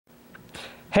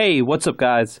Hey, what's up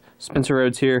guys? Spencer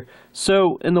Rhodes here.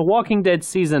 So, in The Walking Dead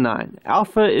Season 9,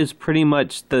 Alpha is pretty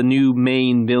much the new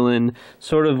main villain,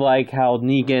 sort of like how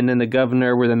Negan and the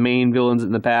Governor were the main villains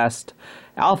in the past.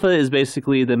 Alpha is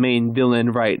basically the main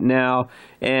villain right now,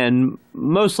 and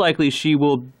most likely she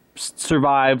will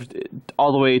survive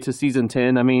all the way to Season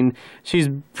 10. I mean, she's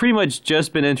pretty much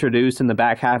just been introduced in the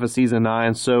back half of Season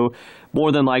 9, so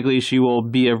more than likely she will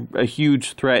be a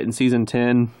huge threat in Season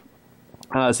 10.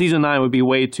 Season 9 would be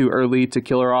way too early to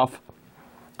kill her off.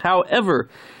 However,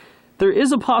 there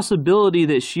is a possibility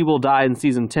that she will die in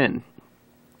Season 10.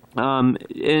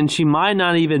 And she might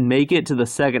not even make it to the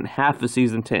second half of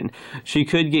Season 10. She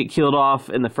could get killed off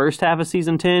in the first half of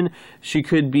Season 10. She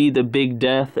could be the big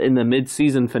death in the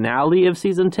mid-season finale of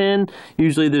Season 10.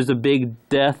 Usually there's a big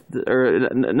death, or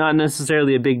not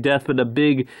necessarily a big death, but a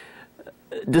big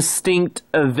distinct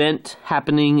event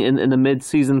happening in the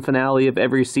mid-season finale of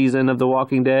every season of The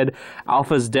Walking Dead.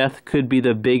 Alpha's death could be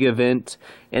the big event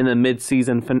in the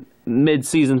mid-season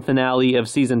finale of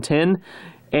Season 10.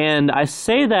 And I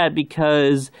say that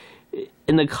because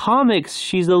in the comics,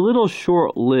 she's a little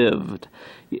short-lived.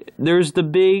 There's the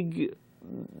big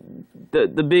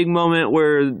moment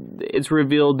where it's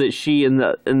revealed that she and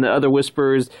the other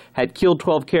Whisperers had killed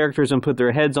 12 characters and put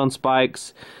their heads on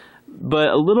spikes. But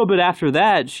a little bit after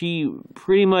that, she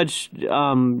pretty much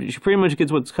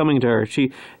gets what's coming to her.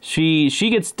 She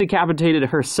gets decapitated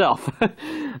herself.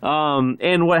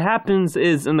 And what happens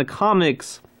is in the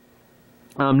comics,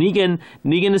 Negan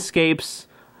escapes,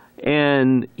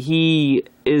 and he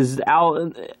is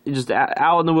out in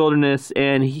the wilderness,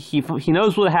 and he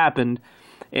knows what happened,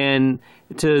 and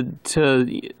to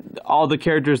all the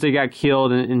characters that got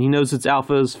killed, and he knows it's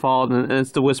Alpha's fault and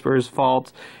it's the Whisperer's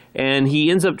fault. And he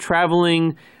ends up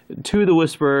traveling to the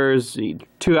Whisperers,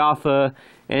 to Alpha,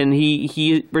 and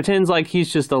he pretends like he's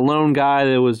just a lone guy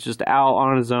that was just out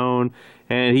on his own.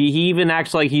 And he even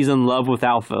acts like he's in love with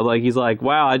Alpha. Like, he's like,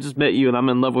 wow, I just met you and I'm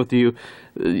in love with you.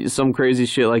 Some crazy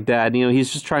shit like that. You know,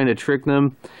 he's just trying to trick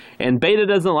them. And Beta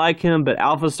doesn't like him, but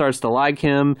Alpha starts to like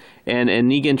him. And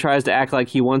Negan tries to act like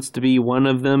he wants to be one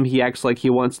of them. He acts like he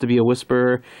wants to be a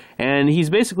Whisperer. And he's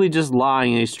basically just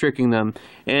lying and he's tricking them.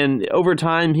 And over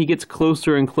time, he gets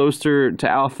closer and closer to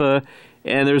Alpha.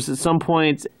 And there's at some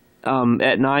point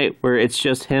at night where it's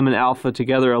just him and Alpha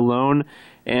together alone.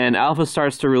 And Alpha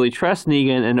starts to really trust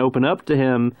Negan and open up to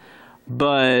him,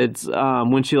 but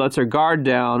when she lets her guard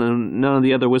down and none of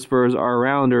the other Whisperers are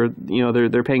around, or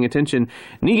they're paying attention,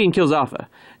 Negan kills Alpha.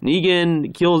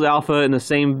 Negan kills Alpha in the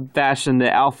same fashion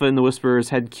that Alpha and the Whisperers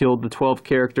had killed the 12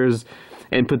 characters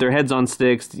and put their heads on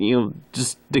sticks.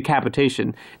 Just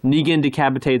decapitation. Negan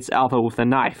decapitates Alpha with a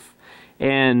knife.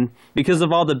 And because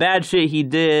of all the bad shit he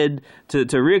did to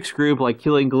Rick's group, like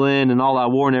killing Glenn and All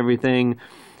Out War and everything,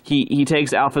 He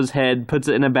takes Alpha's head, puts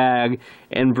it in a bag,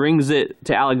 and brings it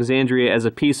to Alexandria as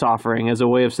a peace offering, as a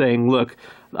way of saying, look,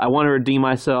 I want to redeem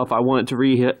myself. I want to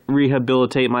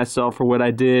rehabilitate myself for what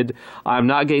I did. I'm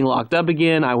not getting locked up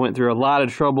again. I went through a lot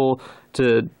of trouble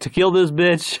to kill this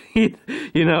bitch.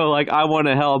 I want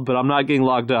to help, but I'm not getting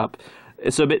locked up.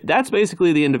 So that's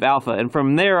basically the end of Alpha. And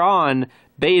from there on,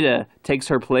 Beta takes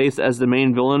her place as the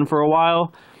main villain for a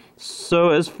while. So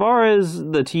as far as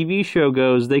the TV show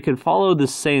goes, they could follow the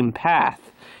same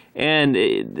path. And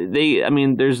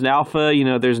there's Alpha,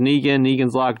 there's Negan.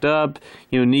 Negan's locked up.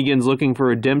 Negan's looking for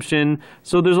redemption.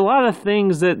 So there's a lot of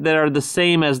things that are the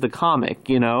same as the comic,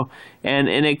 and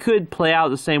it could play out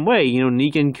the same way.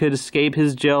 Negan could escape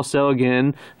his jail cell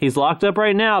again. He's locked up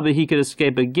right now, but he could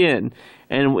escape again.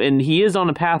 And he is on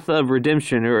a path of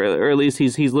redemption, or at least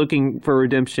he's looking for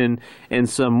redemption in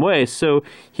some way. So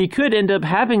he could end up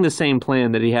having the same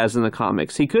plan that he has in the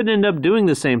comics. He could end up doing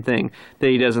the same thing that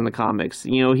he does in the comics.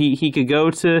 He could go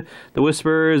to the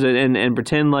Whisperers and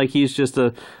pretend like he's just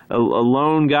a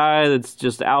lone guy that's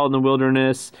just out in the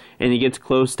wilderness, and he gets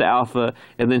close to Alpha,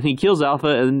 and then he kills Alpha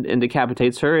and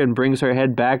decapitates her and brings her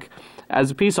head back as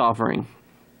a peace offering.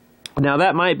 Now,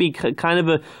 that might be kind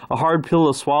of a hard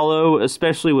pill to swallow,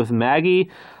 especially with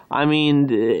Maggie. I mean,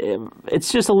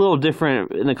 it's just a little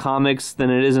different in the comics than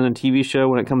it is in a TV show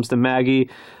when it comes to Maggie.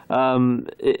 In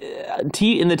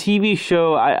the TV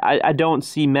show, I don't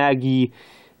see Maggie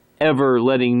ever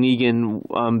letting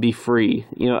Negan be free.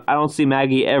 I don't see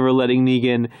Maggie ever letting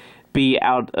Negan be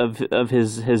out of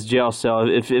his jail cell.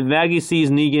 If Maggie sees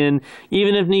Negan,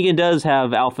 even if Negan does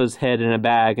have Alpha's head in a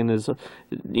bag and is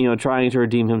trying to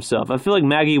redeem himself, I feel like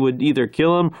Maggie would either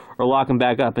kill him or lock him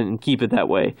back up and keep it that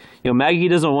way. Maggie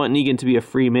doesn't want Negan to be a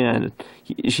free man.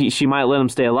 She might let him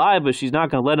stay alive, but she's not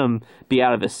going to let him be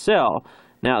out of his cell.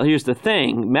 Now, here's the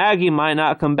thing. Maggie might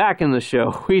not come back in the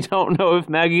show. We don't know if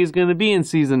Maggie's going to be in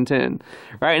Season 10.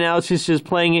 Right now, she's just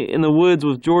playing it in the woods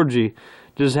with Georgie,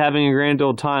 just having a grand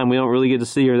old time. We don't really get to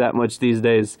see her that much these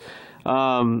days.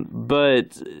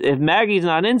 But if Maggie's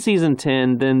not in Season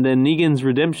 10, then Negan's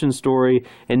redemption story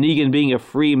and Negan being a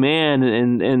free man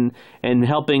and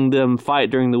helping them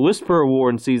fight during the Whisperer War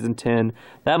in Season 10,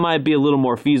 that might be a little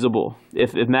more feasible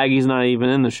if Maggie's not even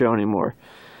in the show anymore.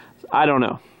 I don't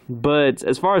know. But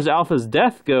as far as Alpha's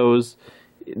death goes,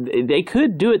 they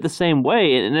could do it the same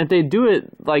way. And if they do it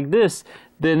like this,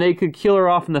 then they could kill her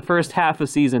off in the first half of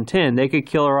Season 10. They could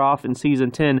kill her off in Season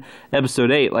 10,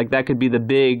 Episode 8. Like, that could be the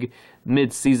big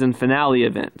mid-season finale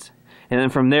event. And then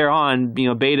from there on,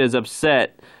 Beta's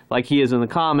upset like he is in the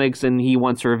comics, and he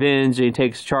wants revenge, and he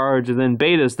takes charge, and then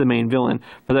Beta's the main villain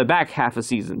for the back half of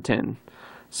Season 10.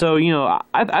 So,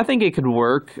 I think it could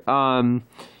work. Some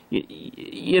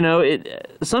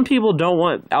people don't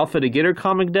want Alpha to get her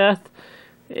comic death,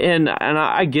 and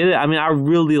I get it. I mean, I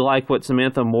really like what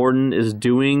Samantha Morton is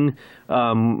doing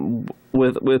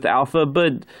with Alpha,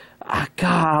 but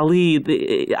golly,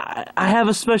 I have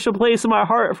a special place in my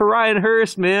heart for Ryan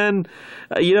Hurst, man.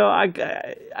 I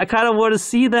kind of want to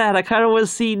see that. I kind of want to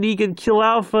see Negan kill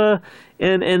Alpha,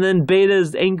 and then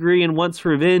Beta's angry and wants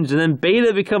revenge, and then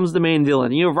Beta becomes the main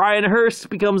villain. Ryan Hurst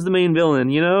becomes the main villain.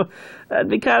 That'd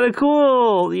be kind of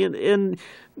cool. And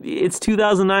it's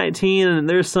 2019, and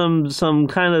there's some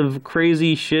kind of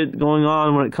crazy shit going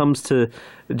on when it comes to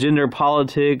gender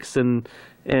politics, and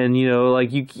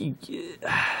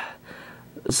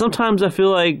sometimes I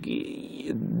feel like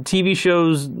TV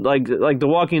shows like The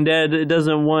Walking Dead, it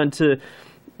doesn't want to.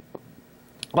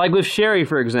 Like with Sherry,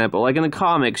 for example, like in the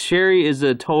comics, Sherry is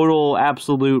a total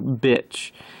absolute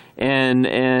bitch, and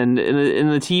in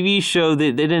the TV show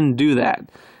they didn't do that,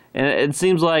 and it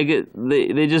seems like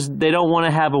they don't want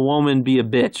to have a woman be a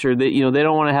bitch, or they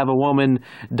don't want to have a woman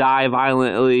die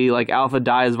violently, like Alpha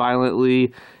dies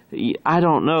violently. I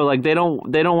don't know, like they don't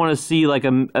want to see like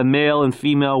a male and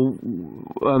female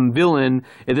villain,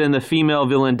 and then the female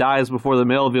villain dies before the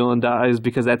male villain dies,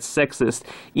 because that's sexist.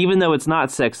 Even though it's not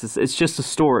sexist, it's just a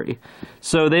story.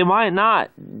 So they might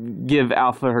not give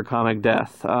Alpha her comic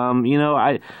death. At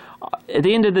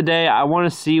the end of the day, I want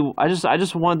to see. I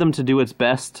just want them to do what's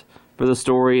best for the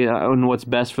story and what's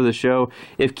best for the show.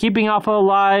 If keeping Alpha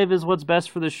alive is what's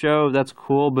best for the show, that's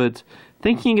cool, but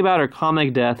thinking about her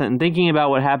comic death and thinking about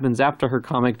what happens after her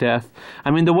comic death, I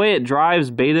mean, the way it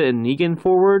drives Beta and Negan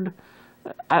forward,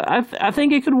 I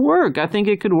think it could work. I think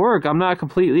it could work. I'm not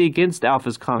completely against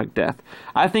Alpha's comic death.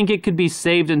 I think it could be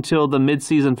saved until the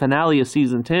mid-season finale of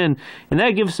Season 10, and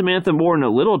that gives Samantha Morton a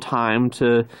little time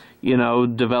to,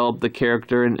 develop the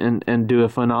character and do a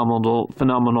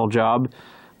phenomenal job.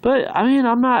 But, I mean,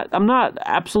 I'm not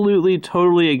absolutely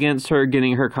totally against her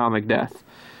getting her comic death.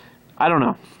 I don't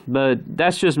know, but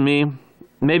that's just me.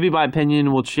 Maybe my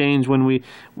opinion will change when we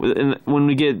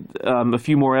get a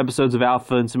few more episodes of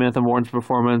Alpha and Samantha Morton's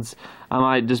performance. I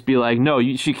might just be like, no,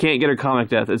 she can't get her comic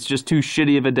death. It's just too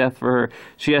shitty of a death for her.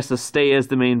 She has to stay as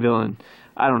the main villain.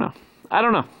 I don't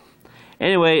know.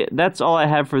 Anyway, that's all I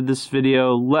have for this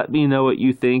video. Let me know what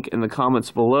you think in the comments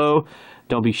below.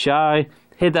 Don't be shy.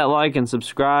 Hit that like and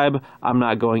subscribe. I'm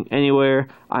not going anywhere.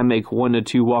 I make 1 to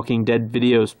 2 Walking Dead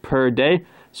videos per day.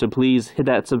 So please hit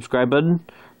that subscribe button.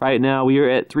 Right now we are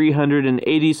at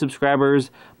 380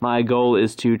 subscribers. My goal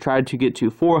is to try to get to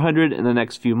 400 in the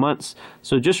next few months.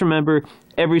 So just remember,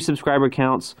 every subscriber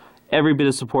counts, every bit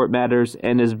of support matters,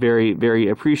 and is very, very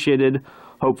appreciated.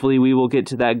 Hopefully we will get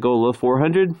to that goal of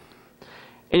 400.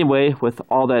 Anyway, with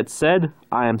all that said,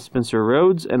 I am Spencer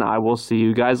Rhodes, and I will see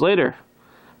you guys later.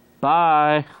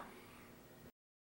 Bye!